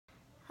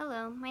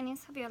Hello, my name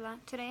is Fabiola.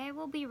 Today I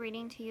will be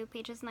reading to you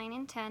pages 9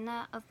 and 10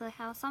 of The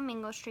House on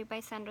Mango Street by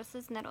Sandra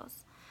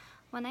Cisneros.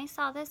 When I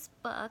saw this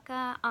book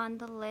on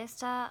the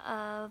list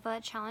of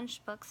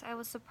challenged books, I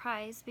was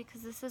surprised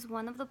because this is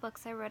one of the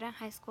books I read in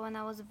high school and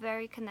I was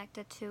very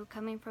connected to.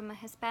 Coming from a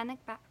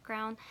Hispanic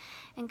background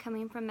and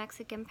coming from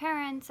Mexican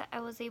parents,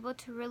 I was able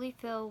to really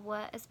feel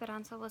what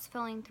Esperanza was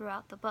feeling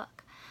throughout the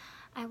book.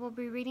 I will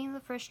be reading the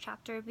first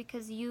chapter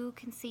because you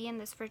can see in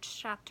this first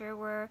chapter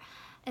where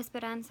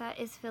Esperanza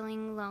is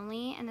feeling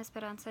lonely and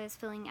Esperanza is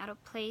feeling out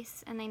of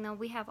place, and I know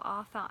we have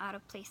all felt out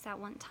of place at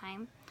one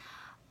time.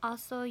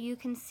 Also, you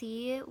can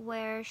see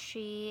where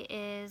she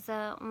is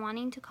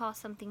wanting to call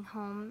something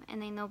home,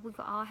 and I know we've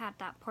all had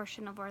that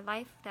portion of our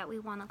life that we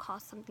want to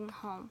call something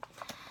home.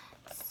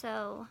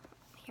 So,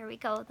 here we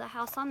go. The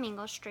House on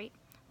Mango Street.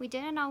 We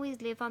didn't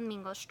always live on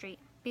Mango Street.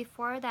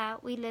 Before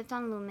that, we lived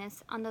on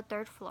Loomis on the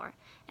 3rd floor.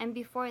 And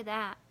before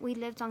that, we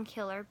lived on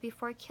Killer.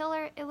 Before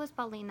Killer, it was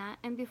Paulina.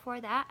 And before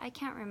that, I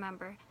can't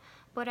remember.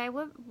 What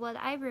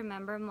I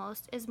remember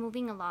most is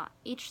moving a lot.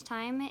 Each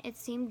time, it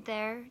seemed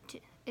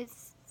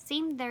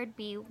there'd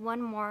be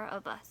one more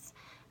of us.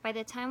 By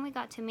the time we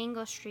got to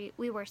Mango Street,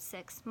 we were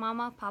 6.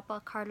 Mama,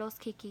 Papa, Carlos,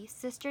 Kiki,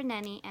 Sister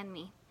Nenny, and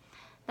me.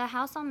 The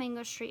house on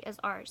Mango Street is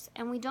ours,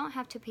 and we don't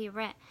have to pay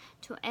rent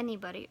to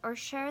anybody or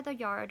share the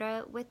yard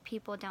with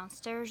people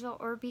downstairs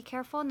or be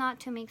careful not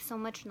to make so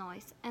much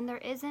noise, and there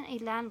isn't a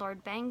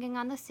landlord banging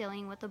on the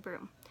ceiling with a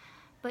broom.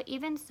 But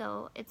even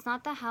so, it's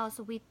not the house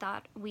we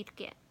thought we'd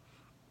get.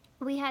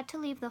 We had to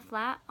leave the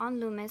flat on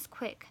Loomis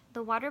quick.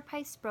 The water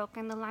pipes broke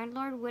and the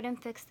landlord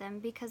wouldn't fix them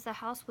because the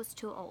house was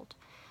too old.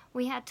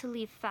 We had to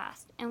leave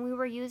fast, and we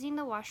were using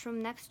the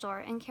washroom next door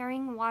and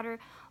carrying water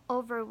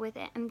over with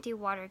empty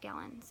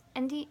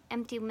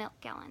empty milk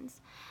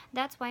gallons.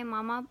 That's why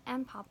Mama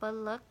and Papa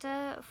looked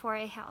for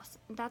a house.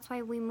 That's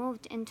why we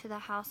moved into the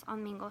house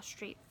on Mango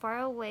Street, far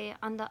away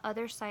on the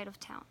other side of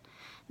town.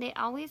 They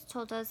always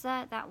told us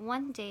that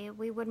one day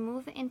we would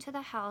move into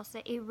the house,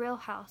 a real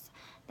house,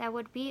 that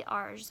would be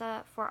ours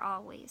for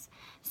always.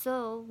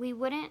 So we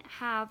wouldn't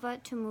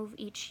have to move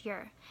each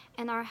year,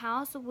 and our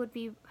house would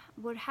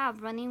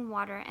have running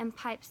water and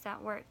pipes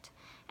that worked.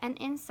 And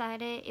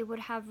inside it would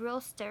have real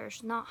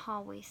stairs, not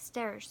hallways,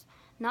 stairs.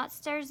 Not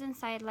stairs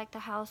inside like the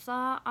house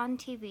on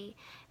TV.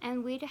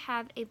 And we'd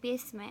have a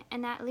basement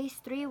and at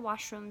least 3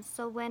 washrooms,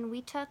 so when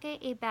we took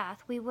a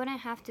bath, we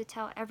wouldn't have to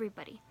tell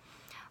everybody.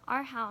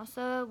 Our house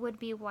would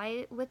be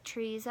white with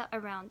trees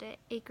around it,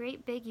 a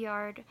great big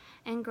yard,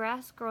 and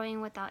grass growing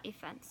without a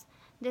fence.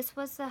 This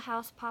was the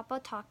house Papa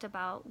talked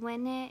about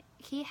when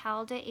he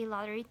held a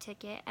lottery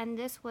ticket, and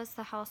this was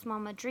the house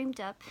Mama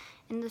dreamed up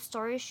in the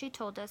stories she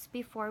told us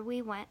before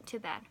we went to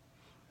bed.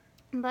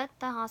 But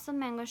the house on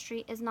Mango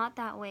Street is not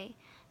that way,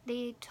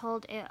 they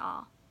told it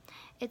all.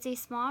 It's a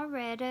small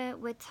red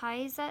with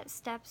ties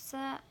steps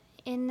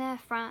in the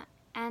front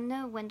and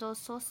the windows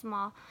so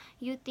small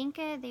you'd think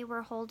they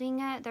were holding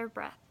their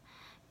breath.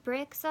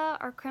 Bricks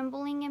are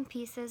crumbling in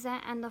pieces,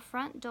 and the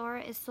front door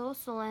is so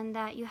swollen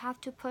that you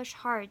have to push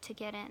hard to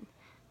get in.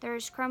 There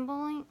is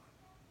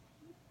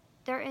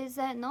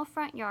no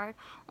front yard,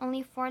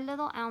 only 4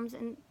 little elms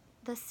in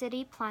the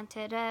city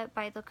planted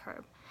by the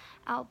curb.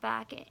 Out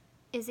back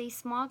is a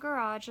small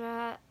garage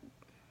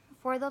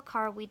for the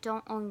car we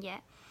don't own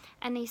yet,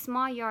 and a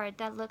small yard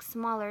that looks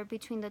smaller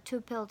between the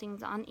 2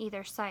 buildings on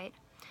either side.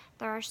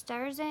 There are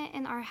stairs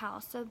in our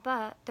house,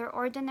 but they're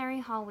ordinary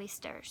hallway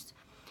stairs.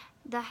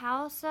 The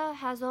house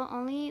has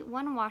only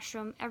 1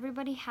 washroom.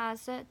 Everybody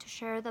has to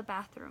share the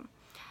bathroom.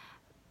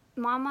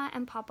 Mama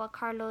and Papa,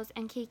 Carlos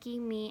and Kiki,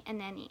 me and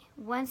Nenny.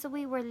 Once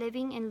we were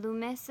living in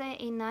Loomis,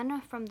 a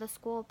nun from the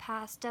school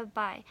passed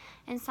by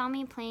and saw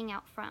me playing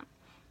out front.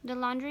 The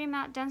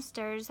laundromat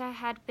downstairs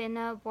had been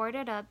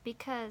boarded up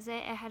because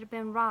it had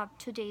been robbed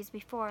 2 days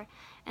before,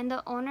 and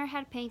the owner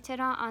had painted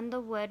on the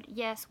wood,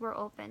 "Yes, we're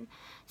open,"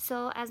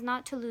 so as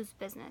not to lose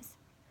business.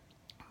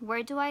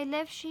 Where do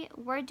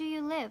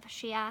you live?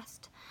 She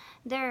asked.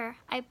 There,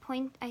 I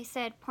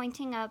said,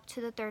 pointing up to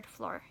the 3rd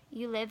floor.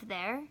 You live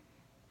there?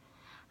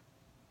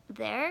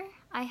 There?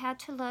 I had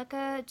to look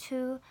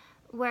to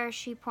where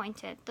she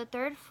pointed. The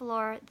 3rd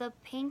floor, the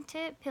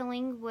painted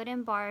peeling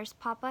wooden bars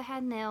Papa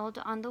had nailed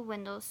on the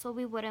windows so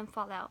we wouldn't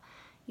fall out.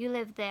 You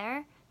live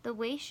there? The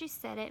way she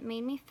said it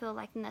made me feel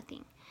like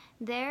nothing.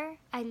 There?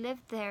 I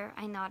lived there,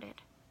 I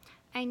nodded.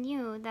 I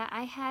knew that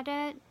I had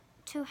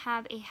to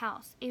have a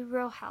house, a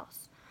real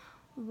house.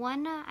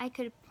 One I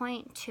could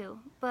point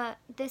to, but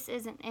this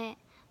isn't it.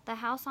 The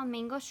house on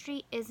Mango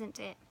Street isn't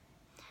it.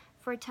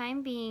 For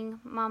time being,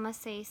 Mama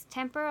says,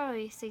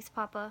 temporarily, says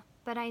Papa,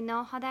 but I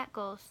know how that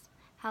goes,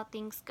 how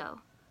things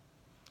go.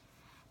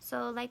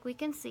 So like we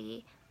can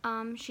see,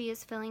 she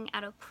is feeling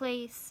out of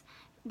place.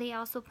 They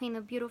also paint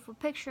a beautiful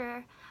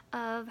picture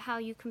of how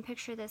you can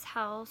picture this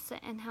house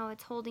and how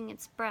it's holding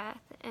its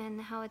breath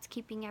and how it's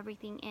keeping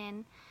everything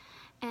in.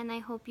 And I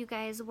hope you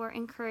guys were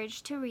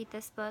encouraged to read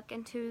this book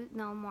and to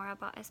know more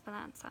about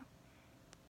Esperanza.